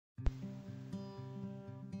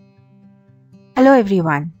Hello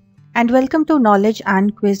everyone and welcome to Knowledge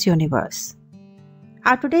and Quiz Universe.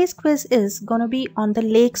 Our today's quiz is going to be on the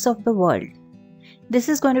lakes of the world. This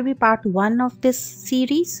is going to be part 1 of this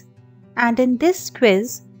series, and in this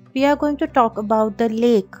quiz we are going to talk about the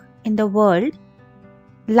lake in the world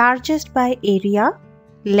largest by area,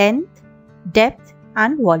 length, depth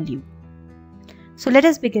and volume. So let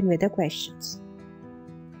us begin with the questions.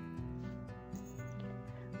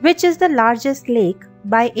 Which is the largest lake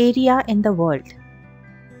by area in the world?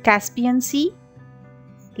 Caspian Sea,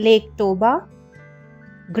 Lake Toba,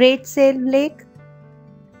 Great Salt Lake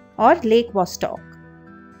or Lake Vostok?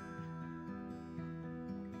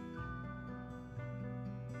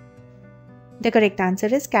 The correct answer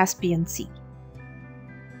is Caspian Sea.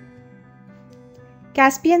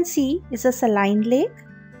 Caspian Sea is a saline lake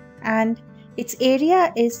and its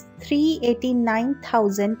area is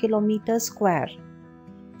 389,000 kilometers square,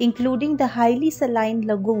 including the highly saline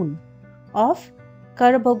lagoon of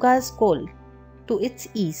Karabogaz to its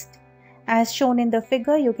east. As shown in the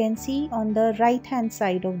figure, you can see on the right hand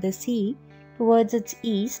side of the sea towards its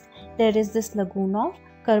east there is this lagoon of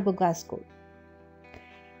Karabogaz.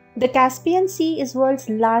 The Caspian Sea is world's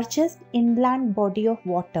largest inland body of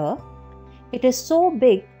water. It is so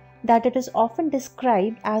big that it is often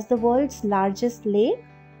described as the world's largest lake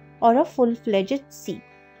or a full-fledged sea.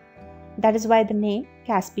 That is why the name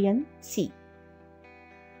Caspian Sea.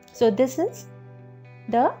 So this is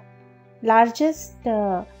the largest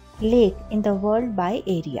lake in the world by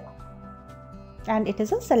area, and it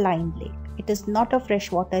is a saline lake. It is not a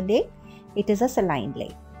freshwater lake, it is a saline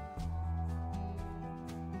lake.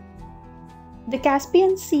 The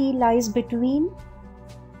Caspian Sea lies between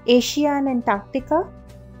Asia and Antarctica,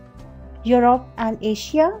 Europe and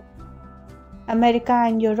Asia, America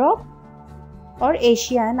and Europe, or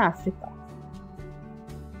Asia and Africa.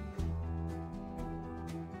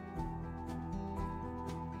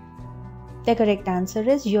 The correct answer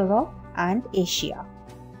is Europe and Asia.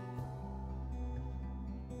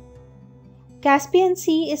 Caspian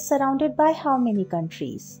Sea is surrounded by how many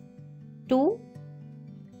countries? 2,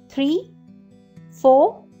 3,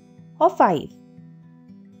 4 or 5?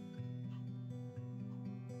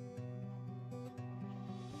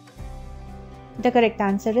 The correct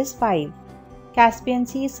answer is 5. Caspian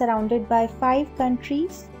Sea is surrounded by 5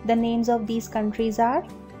 countries. The names of these countries are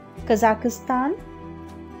Kazakhstan,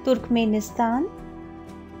 Turkmenistan,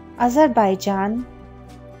 Azerbaijan,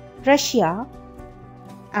 Russia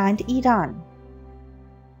and Iran.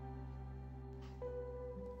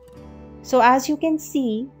 So as you can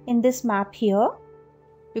see in this map here,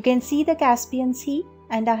 you can see the Caspian Sea,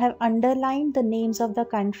 and I have underlined the names of the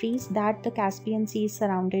countries that the Caspian Sea is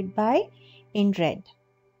surrounded by in red.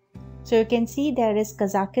 So you can see there is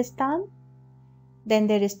Kazakhstan, then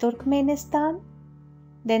there is Turkmenistan,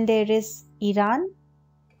 then there is Iran,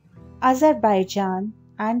 Azerbaijan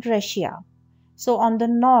and Russia. So on the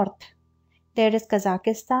north there is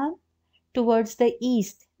Kazakhstan, towards the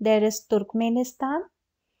east there is Turkmenistan,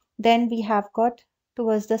 then we have got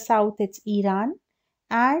towards the south it's Iran,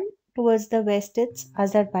 and towards the west it's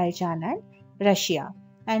Azerbaijan and Russia.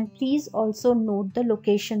 And please also note the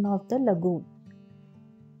location of the lagoon.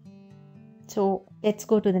 So let's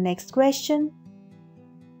go to the next question.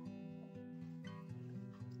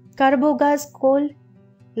 Karabogaz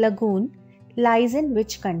Lagoon lies in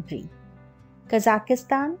which country?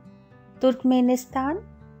 Kazakhstan, Turkmenistan,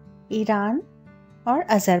 Iran or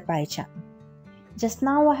Azerbaijan? Just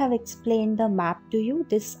now I have explained the map to you.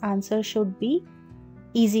 This answer should be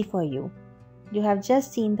easy for you. You have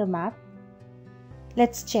just seen the map.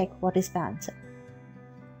 Let's check what is the answer.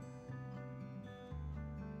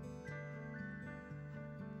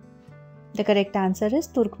 The correct answer is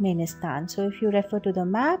Turkmenistan. So if you refer to the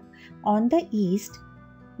map, on the east,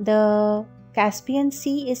 the Caspian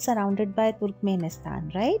Sea is surrounded by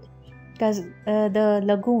Turkmenistan, right? Because the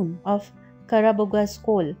lagoon of Karabogaz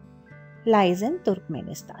lies in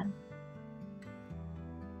Turkmenistan.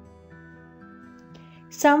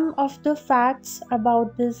 Some of the facts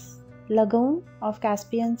about this lagoon of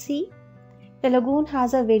Caspian Sea. The lagoon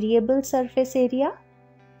has a variable surface area,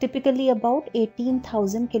 typically about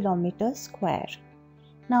 18,000 kilometers square.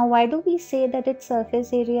 Now why do we say that its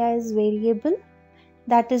surface area is variable?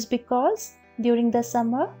 That is because during the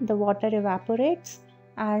summer the water evaporates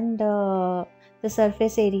and the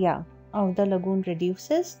surface area of the lagoon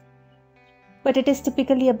reduces, but it is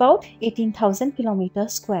typically about 18,000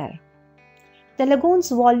 kilometers square. The lagoon's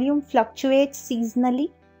volume fluctuates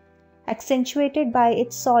seasonally, accentuated by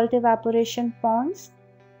its salt evaporation ponds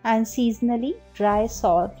and seasonally dry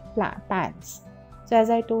salt pans. So as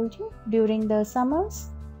I told you, during the summers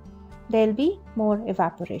there will be more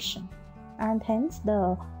evaporation and hence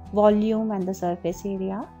the volume and the surface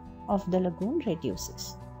area of the lagoon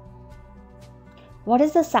reduces. What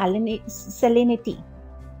is the salinity?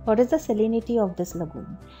 What is the salinity of this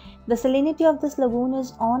lagoon? The salinity of this lagoon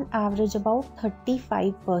is on average about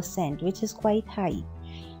 35%, which is quite high,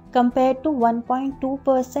 compared to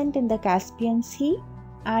 1.2% in the Caspian Sea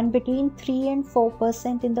and between 3 and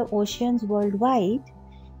 4% in the oceans worldwide.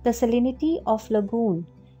 The salinity of lagoon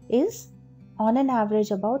is on an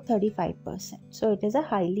average about 35%. So it is a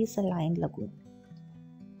highly saline lagoon.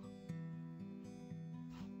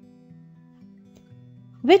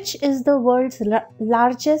 Which is the world's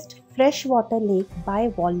largest freshwater lake by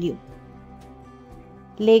volume?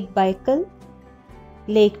 Lake Baikal,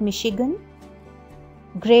 Lake Michigan,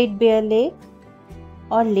 Great Bear Lake,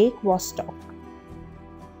 or Lake Vostok?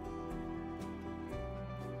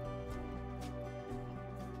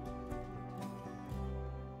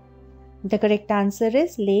 The correct answer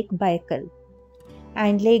is Lake Baikal.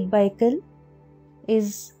 And Lake Baikal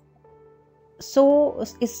is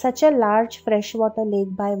such a large freshwater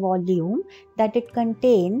lake by volume that it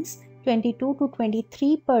contains 22 to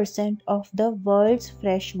 23% of the world's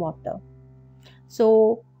fresh water.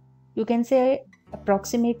 So you can say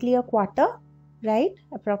approximately a quarter, right?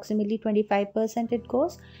 Approximately 25% it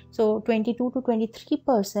goes. So 22 to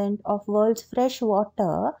 23% of world's fresh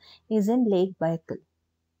water is in Lake Baikal.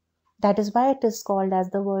 That is why it is called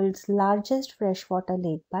as the world's largest freshwater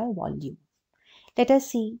lake by volume. Let us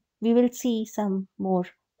see. We will see some more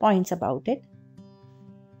points about it.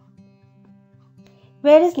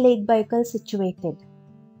 Where is Lake Baikal situated?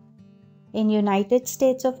 In United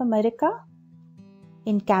States of America,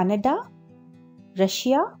 in Canada,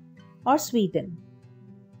 Russia, or Sweden?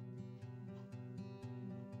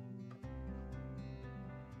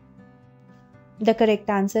 The correct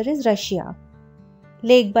answer is Russia.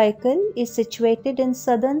 Lake Baikal is situated in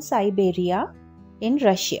southern Siberia in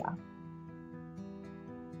Russia.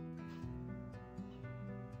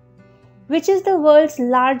 Which is the world's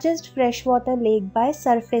largest freshwater lake by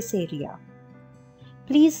surface area?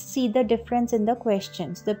 Please see the difference in the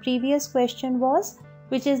questions. The previous question was,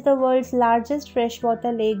 which is the world's largest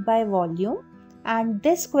freshwater lake by volume? And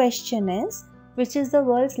this question is, which is the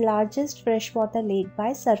world's largest freshwater lake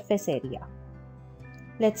by surface area?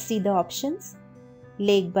 Let's see the options.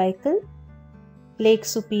 Lake Baikal, Lake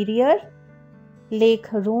Superior, Lake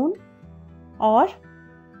Huron, or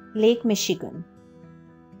Lake Michigan?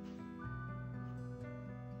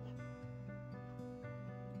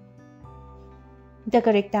 The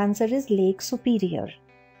correct answer is Lake Superior.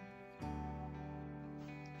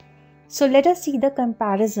 So let us see the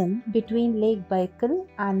comparison between Lake Baikal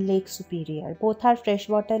and Lake Superior. Both are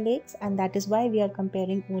freshwater lakes, and that is why we are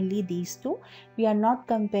comparing only these two. We are not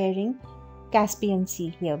comparing Caspian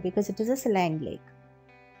Sea here because it is a saline lake.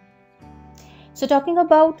 So talking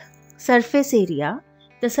about surface area,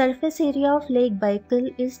 the surface area of Lake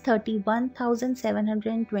Baikal is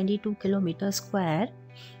 31,722 km square,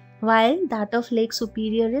 while that of Lake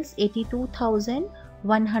Superior is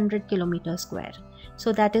 82,100 km square.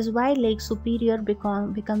 So that is why Lake Superior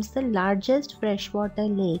becomes the largest freshwater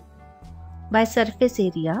lake by surface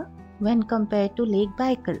area when compared to Lake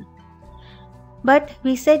Baikal. But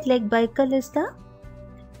we said Lake Baikal is the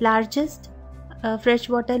largest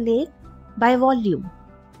freshwater lake by volume.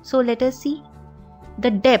 So let us see.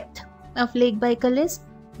 The depth of Lake Baikal is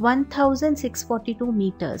 1,642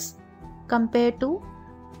 meters compared to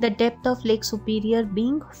the depth of Lake Superior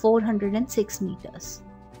being 406 meters.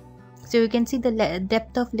 So you can see the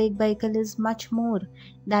depth of Lake Baikal is much more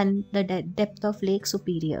than the depth of Lake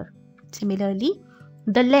Superior. Similarly,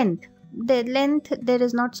 the length there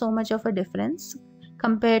is not so much of a difference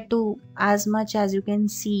compared to as much as you can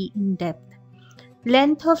see in depth.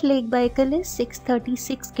 Length of Lake Baikal is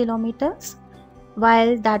 636 kilometers,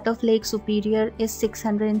 while that of Lake Superior is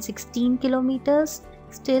 616 kilometers.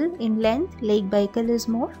 Still in length, Lake Baikal is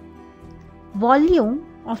more. Volume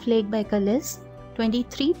of Lake Baikal is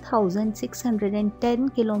 23,610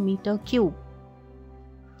 kilometer cube,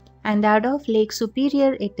 and that of Lake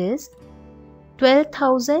Superior it is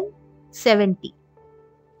 12,070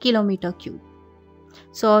 kilometer cube.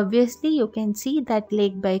 So obviously you can see that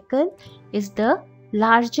Lake Baikal is the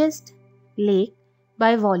largest lake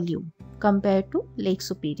by volume compared to Lake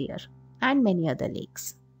Superior and many other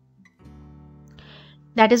lakes.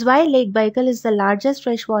 That is why Lake Baikal is the largest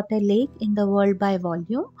freshwater lake in the world by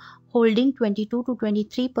volume, holding 22 to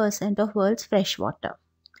 23% of world's freshwater.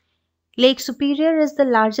 Lake Superior is the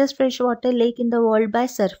largest freshwater lake in the world by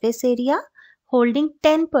surface area, holding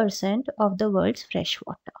 10% of the world's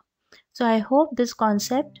freshwater. So I hope this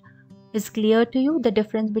concept is clear to you the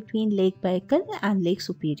difference between Lake Baikal and Lake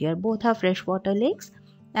Superior. Both are freshwater lakes,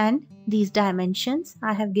 and these dimensions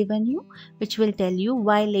I have given you, which will tell you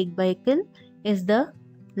why Lake Baikal is the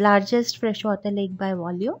largest freshwater lake by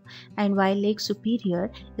volume and why Lake Superior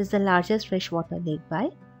is the largest freshwater lake by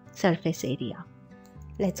surface area.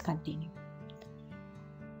 Let's continue.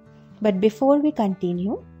 But before we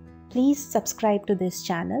continue, please subscribe to this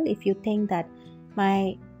channel if you think that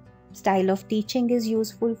my style of teaching is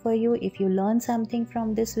useful for you. If you learn something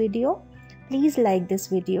from this video, please like this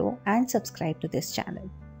video and subscribe to this channel.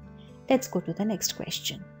 Let's go to the next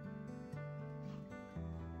question.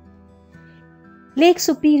 Lake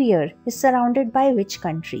Superior is surrounded by which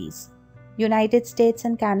countries? United States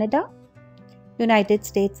and Canada, United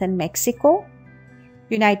States and Mexico,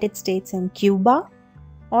 United States and Cuba,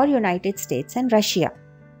 or United States and Russia?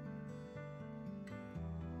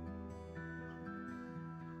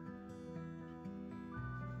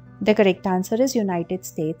 The correct answer is United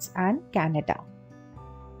States and Canada.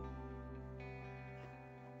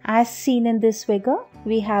 As seen in this figure,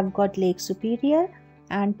 we have got Lake Superior,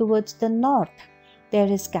 and towards the north there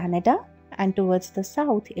is Canada, and towards the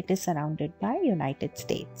south it is surrounded by United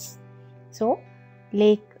States. So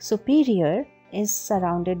Lake Superior is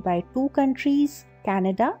surrounded by two countries,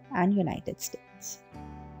 Canada and United States.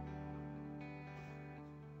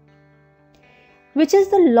 Which is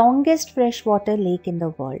the longest freshwater lake in the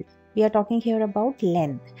world? We are talking here about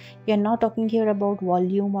length. We are not talking here about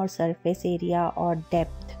volume or surface area or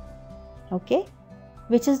depth. Okay?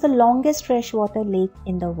 Which is the longest freshwater lake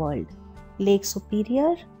in the world? Lake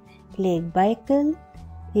Superior, Lake Baikal,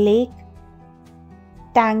 Lake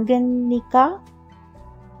Tanganyika,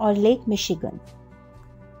 or Lake Michigan?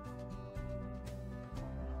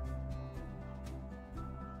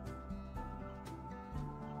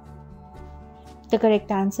 The correct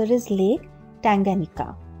answer is Lake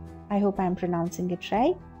Tanganyika. I hope I am pronouncing it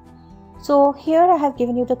right. So here I have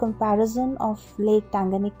given you the comparison of Lake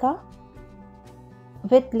Tanganyika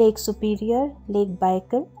with Lake Superior, Lake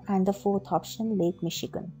Baikal, and the fourth option, Lake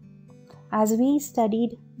Michigan. As we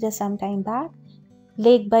studied just some time back,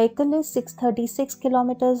 Lake Baikal is 636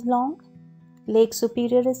 kilometers long, Lake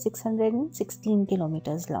Superior is 616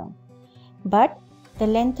 kilometers long. But the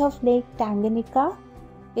length of Lake Tanganyika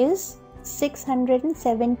is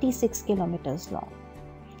 676 kilometers long.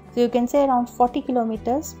 So you can say around 40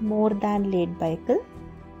 kilometers more than Lake Baikal.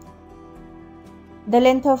 The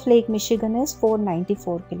length of Lake Michigan is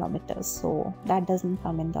 494 kilometers. So that doesn't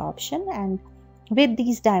come in the option. And with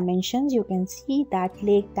these dimensions, you can see that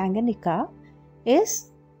Lake Tanganyika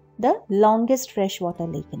is the longest freshwater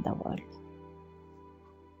lake in the world.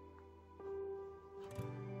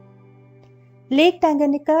 Lake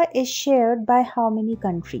Tanganyika is shared by how many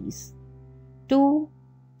countries? 2,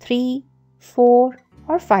 3, 4,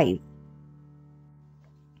 or 5?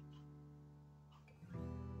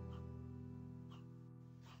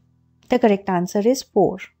 The correct answer is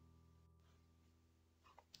 4.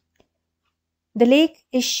 The lake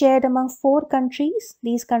is shared among 4 countries.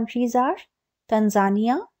 These countries are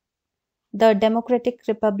Tanzania, the Democratic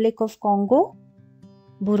Republic of Congo,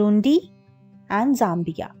 Burundi, and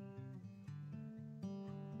Zambia.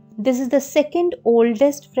 This is the second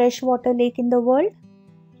oldest freshwater lake in the world,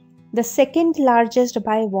 the second largest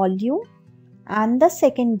by volume, and the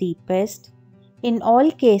second deepest in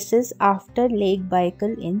all cases after Lake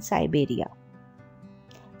Baikal in Siberia.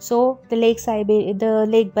 So the Lake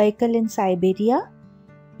Baikal in Siberia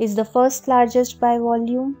is the first largest by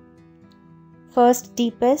volume, first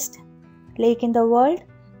deepest lake in the world,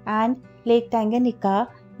 and Lake Tanganyika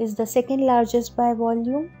is the second largest by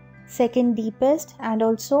volume, second deepest, and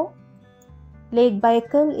also Lake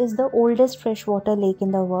Baikal is the oldest freshwater lake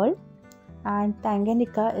in the world, and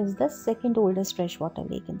Tanganyika is the second oldest freshwater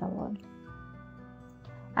lake in the world.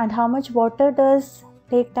 And how much water does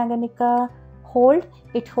Lake Tanganyika hold?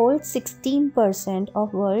 It holds 16%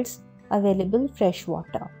 of world's available fresh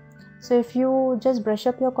water. So if you just brush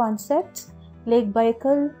up your concepts, Lake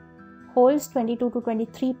Baikal holds 22 to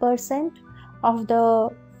 23% of the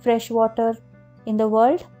fresh water in the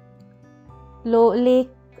world. Lake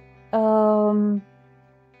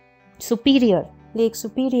Superior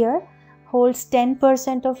holds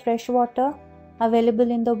 10% of fresh water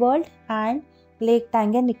available in the world, and Lake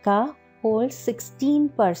Tanganyika holds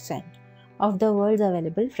 16% of the world's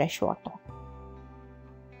available fresh water.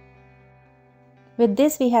 With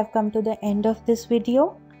this, we have come to the end of this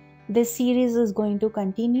video. This series is going to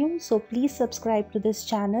continue, so please subscribe to this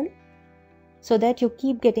channel so that you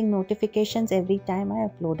keep getting notifications every time I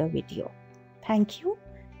upload a video. Thank you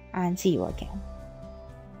and see you again.